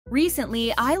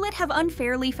Recently, ILLIT have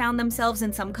unfairly found themselves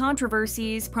in some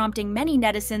controversies, prompting many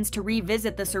netizens to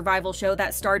revisit the survival show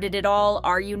that started it all,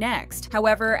 Are You Next?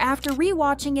 However, after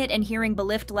rewatching it and hearing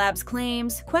belift Lab's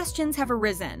claims, questions have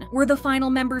arisen. Were the final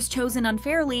members chosen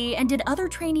unfairly, and did other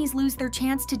trainees lose their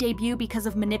chance to debut because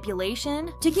of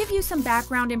manipulation? To give you some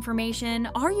background information,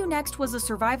 Are You Next was a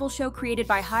survival show created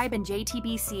by HYBE and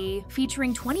JTBC,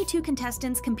 featuring 22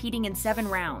 contestants competing in 7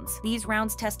 rounds. These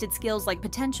rounds tested skills like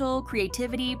potential,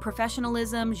 creativity,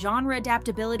 professionalism, genre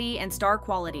adaptability, and star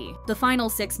quality. The final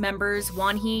 6 members,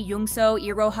 Wonhee, Yoongso,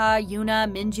 Iroha, Yuna,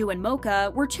 Minju, and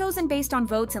Mocha, were chosen based on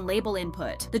votes and label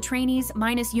input. The trainees,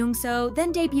 minus Yoongso,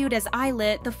 then debuted as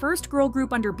ILLIT, the first girl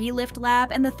group under belift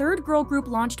Lab, and the third girl group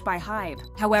launched by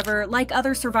HYBE. However, like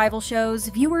other survival shows,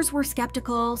 viewers were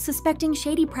skeptical, suspecting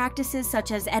shady practices such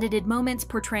as edited moments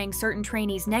portraying certain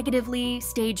trainees negatively,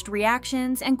 staged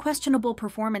reactions, and questionable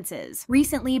performances.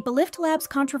 Recently, belift Lab's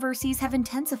controversies have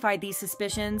intensified these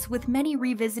suspicions, with many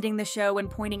revisiting the show and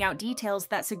pointing out details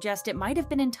that suggest it might have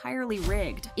been entirely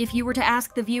rigged. If you were to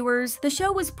ask the viewers, the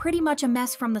show was pretty much a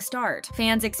mess from the start.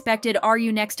 Fans expected Are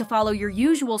You Next to follow your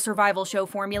usual survival show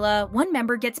formula: one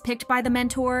member gets picked by the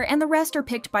mentor, and the rest are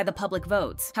picked by the public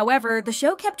votes. However, the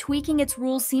show kept tweaking its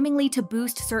rules seemingly to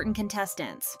boost certain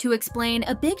contestants. To explain,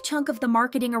 a big chunk of the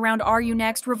marketing around Are You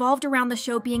Next revolved around the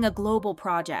show being a global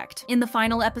project. In the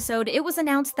final episode, it was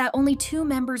announced that only 2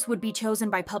 members would be chosen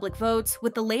by public votes,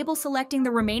 with the label selecting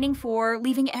the remaining 4,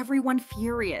 leaving everyone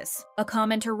furious. A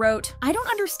commenter wrote, "I don't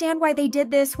understand why they did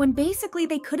this when basically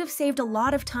they could have saved a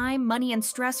lot of time, money, and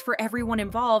stress for everyone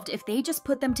involved if they just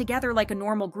put them together like a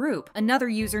normal group." Another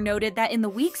user noted that in the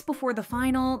weeks before the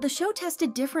final, the show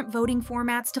tested different voting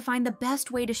formats to find the best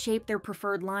way to shape their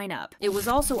preferred lineup. It was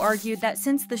also argued that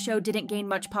since the show didn't gain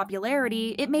much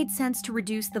popularity, it made sense to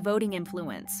reduce the voting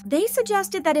influence. They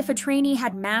suggested that if a trainee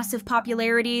had massive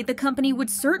popularity, the company would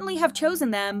certainly have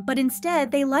chosen them, but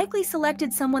instead, they likely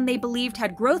selected someone they believed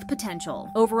had growth potential.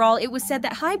 Overall, it was said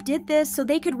that HYBE did this so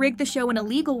they could rig the show in a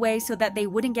legal way so that they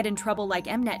wouldn't get in trouble like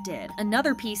Mnet did.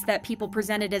 Another piece that people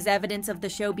presented as evidence of the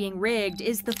show being rigged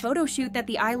is the photo shoot that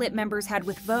the ILLIT members had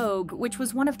with Vogue, which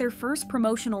was one of their first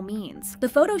promotional means. The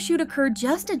photo shoot occurred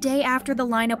just a day after the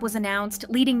lineup was announced,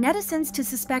 leading netizens to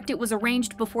suspect it was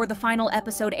arranged before the final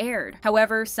episode aired.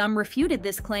 However, some refuted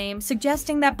this claim,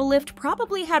 suggesting that belift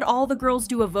probably had all the girls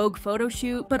do a Vogue photo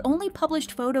shoot, but only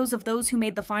published photos of those who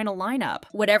made the final lineup.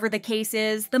 Whatever the case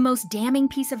is, the most damning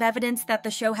piece of evidence that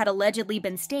the show had allegedly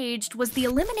been staged was the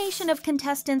elimination of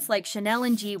contestants like Chanel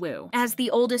and Jiwoo. As the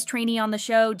oldest trainee on the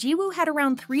show, Jiwoo had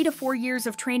around 3 to 4 years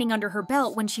of training under her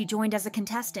belt when she joined as a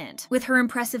contestant. With her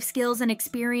impressive skills and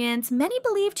experience, many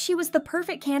believed she was the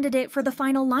perfect candidate for the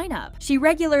final lineup. She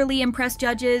regularly impressed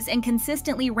judges and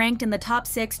consistently ranked in the top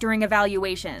 6 during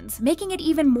evaluations, making it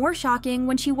even more shocking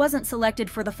when she wasn't selected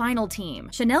for the final team.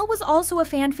 Chanel was also a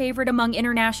fan favorite among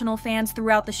international fans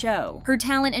throughout the show. Her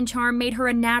talent and charm made her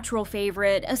a natural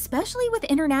favorite, especially with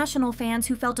international fans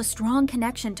who felt a strong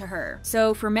connection to her.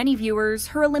 So for many viewers,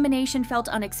 her elimination felt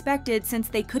unexpected since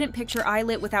they couldn't picture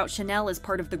ILLIT without Chanel as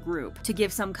part of the group. To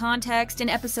give some context, in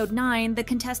episode 9, the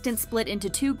contestants split into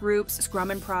 2 groups,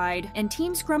 Scrum and Pride, and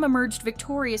Team Scrum emerged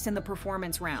victorious in the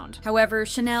performance round. However,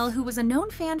 Chanel, who was a known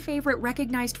fan favorite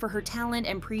recognized for her talent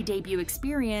and pre-debut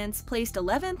experience, placed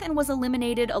 11th and was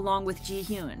eliminated along with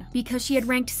Jihyun. Because she had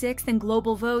ranked 6th in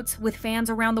global votes, with fans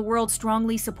around the world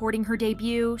strongly supporting her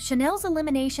debut, Chanel's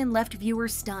elimination left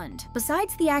viewers stunned.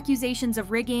 Besides the accusations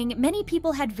of rigging, many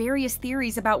people had various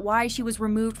theories about why she was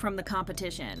removed from the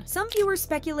competition. Some viewers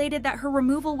speculated that her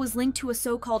removal was linked to a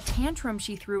so-called tantrum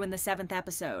she threw in the 7th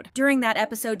episode. During that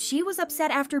episode, she was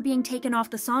upset after being taken off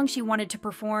the song she wanted to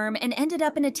perform and ended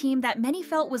up in a team that many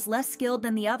felt was less skilled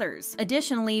than the others.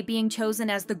 Additionally, being chosen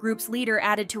as the group's leader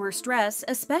added to her stress,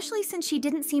 especially since she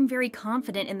didn't seem very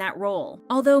confident in that role.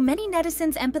 Although many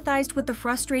netizens empathized with the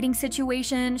frustrating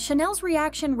situation, Chanel's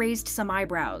reaction raised some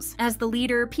eyebrows. As the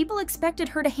leader, people expected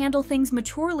her to handle things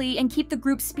maturely and keep the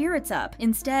group's spirits up.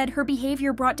 Instead, her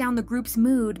behavior brought down the group's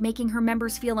mood, making her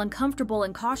members feel uncomfortable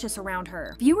and cautious around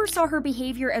her. Viewers saw her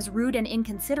behavior as rude and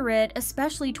inconsiderate,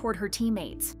 especially toward her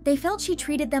teammates. They felt she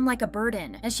treated them like a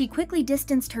burden, as she quickly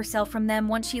distanced herself from them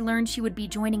once she learned she would be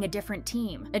joining a different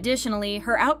team. Additionally,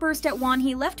 her outburst at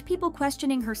Wonhee left people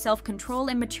questioning her self-control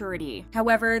and maturity.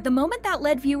 However, the moment that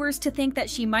led viewers to think that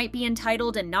she might be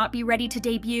entitled and not be ready to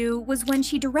debut was when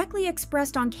she directly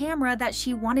expressed on camera that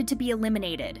she wanted to be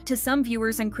eliminated. To some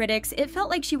viewers and critics, it felt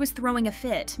like she was throwing a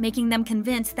fit, making them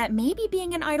convinced that maybe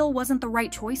being an idol wasn't the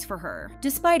right choice for her.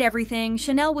 Despite everything,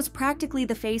 Chanel was practically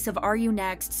the face of Are You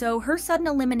Next, so her sudden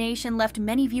elimination left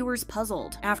many viewers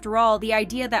puzzled. After all, the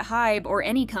idea that HYBE or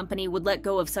any company would let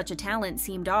go of such a talent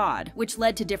seemed odd. odd, which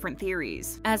led to different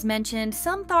theories. As mentioned,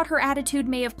 some thought her attitude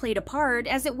may have played a part,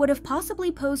 as it would have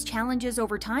possibly posed challenges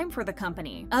over time for the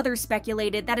company. Others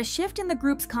speculated that a shift in the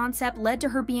group's concept led to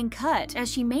her being cut,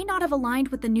 as she may not have aligned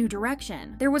with the new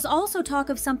direction. There was also talk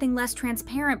of something less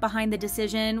transparent behind the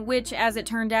decision, which, as it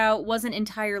turned out, wasn't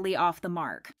entirely off the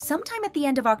mark. Sometime at the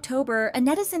end of October, a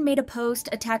netizen made a post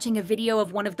attaching a video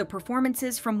of one of the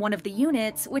performances from one of the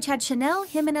units, which had Chanel,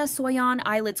 Himina, Soyeon,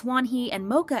 ILLIT's Wonhee, and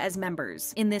Mocha as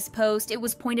members. In this post, it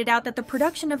was pointed out that the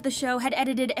production of the show had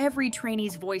edited every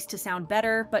trainee's voice to sound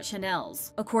better but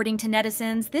Chanel's. According to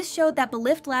netizens, this showed that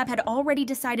Belift Lab had already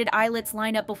decided ILLIT's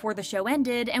lineup before the show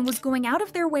ended and was going out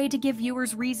of their way to give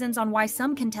viewers reasons on why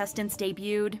some contestants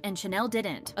debuted and Chanel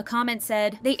didn't. A comment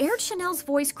said, "They aired Chanel's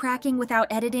voice cracking without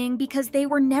editing because they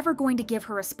were never going to give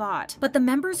her a spot. But the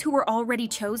members who were already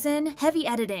chosen? Heavy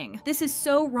editing. This is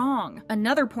so wrong."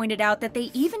 Another pointed out that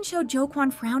they even showed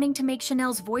Jokwon frowning to make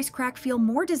Chanel's voice crack feel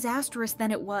more disastrous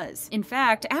than it was. In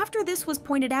fact, after this was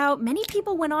pointed out, many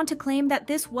people went on to claim that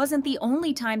this wasn't the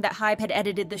only time that HYBE had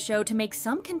edited the show to make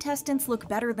some contestants look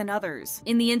better than others.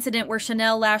 In the incident where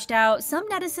Chanel lashed out, some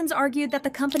netizens argued that the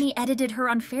company edited her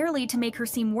unfairly to make her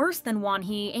seem worse than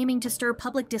Wonhee, aiming to stir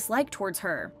public dislike towards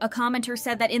her. A commenter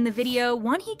said that in the video,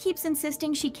 Wonhee keeps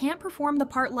insisting she can't perform the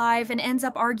part live and ends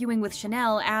up arguing with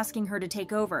Chanel, asking her to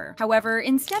take over. However,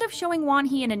 instead of showing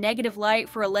Wonhee in a negative light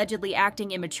for allegedly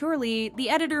acting immaturely, the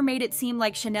editor made it seem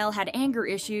like Chanel had anger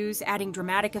issues, adding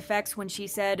dramatic effects when she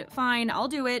said, "Fine, I'll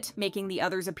do it," making the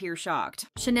others appear shocked.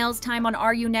 Chanel's time on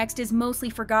Are You Next is mostly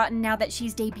forgotten now that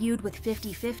she's debuted with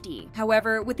 50-50.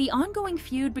 However, with the ongoing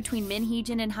feud between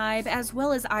Minheejin and HYBE, as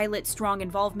well as ILLIT's strong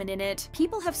involvement in it,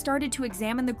 people have started to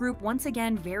examine the group once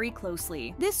again very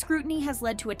closely. This scrutiny has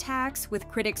led to attacks, with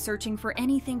critics searching for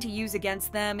anything to use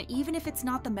against them, even if it's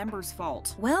not the members'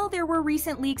 fault. Well, there were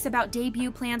recent leaks about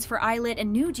debut plans for ILLIT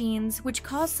and New Jeans, which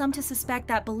caused some to suspect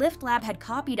that Belift Lab had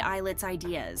copied ILLIT's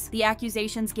ideas. The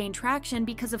accusations gained traction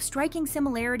because of striking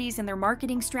similarities in their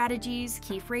marketing strategies,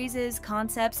 key phrases,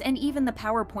 concepts, and even the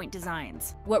PowerPoint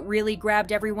designs. What really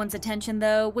grabbed everyone's attention,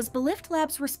 though, was Belift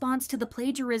Lab's response to the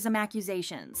plagiarism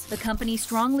accusations. The company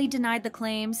strongly denied the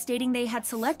claims, stating they had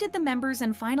selected the members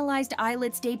and finalized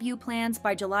ILLIT's debut plans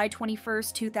by July 21,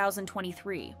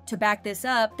 2023. To back this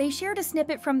up, they shared a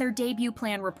snippet from their debut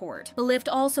plan report. Belift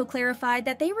also clarified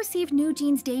that they received New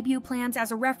Jeans' debut plans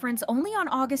as a reference only on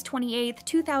August 28,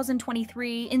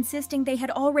 2023, insisting they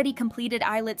had already completed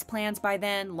ILLIT's plans by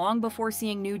then, long before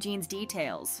seeing New Jeans'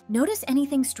 details. Notice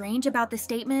anything strange about the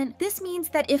statement? This means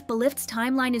that if Belift's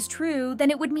timeline is true,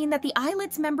 then it would mean that the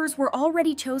ILLIT's members were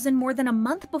already chosen more than a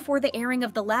month before the airing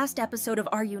of the last episode of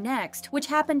Are You Next, which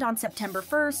happened on September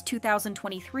 1,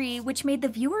 2023, which made the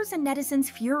viewers and netizens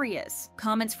furious.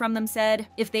 Comments from them said,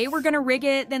 "If they were gonna rig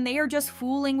it, then they are just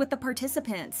fooling with the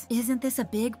participants. Isn't this a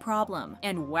big problem?"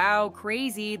 And wow,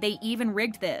 crazy, they even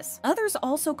rigged this. Others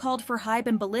also called for HYBE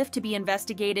and Belift to be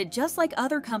investigated, just like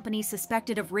other companies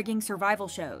suspected of rigging survival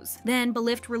shows. Then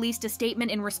Belift released a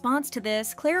statement in response to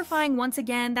this, clarifying once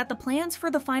again that the plans for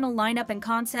the final lineup and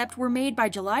concept were made by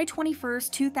July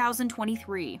 21,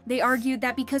 2023. They argued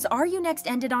that because Are You Next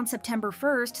ended on September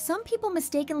 1st, some people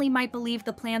mistakenly might believe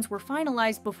the plans were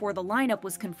finalized before the lineup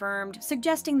was confirmed,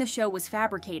 suggesting the show was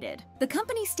fabricated. The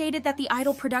company stated that the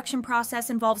Idol production process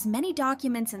involves many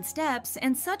documents and steps,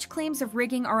 and such claims of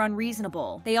rigging are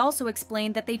unreasonable. They also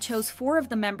explained that they chose 4 of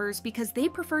the members because they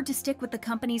preferred to stick with the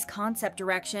company's concept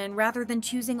direction rather than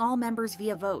choosing all members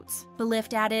via votes.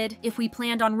 Belift added, "If we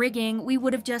planned on rigging, we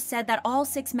would have just said that all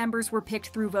 6 members were picked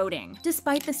through voting."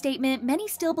 Despite the statement, many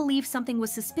still believe something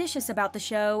was suspicious about the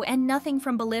show, and nothing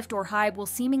from Belift or HYBE will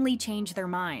seemingly change their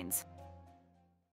minds.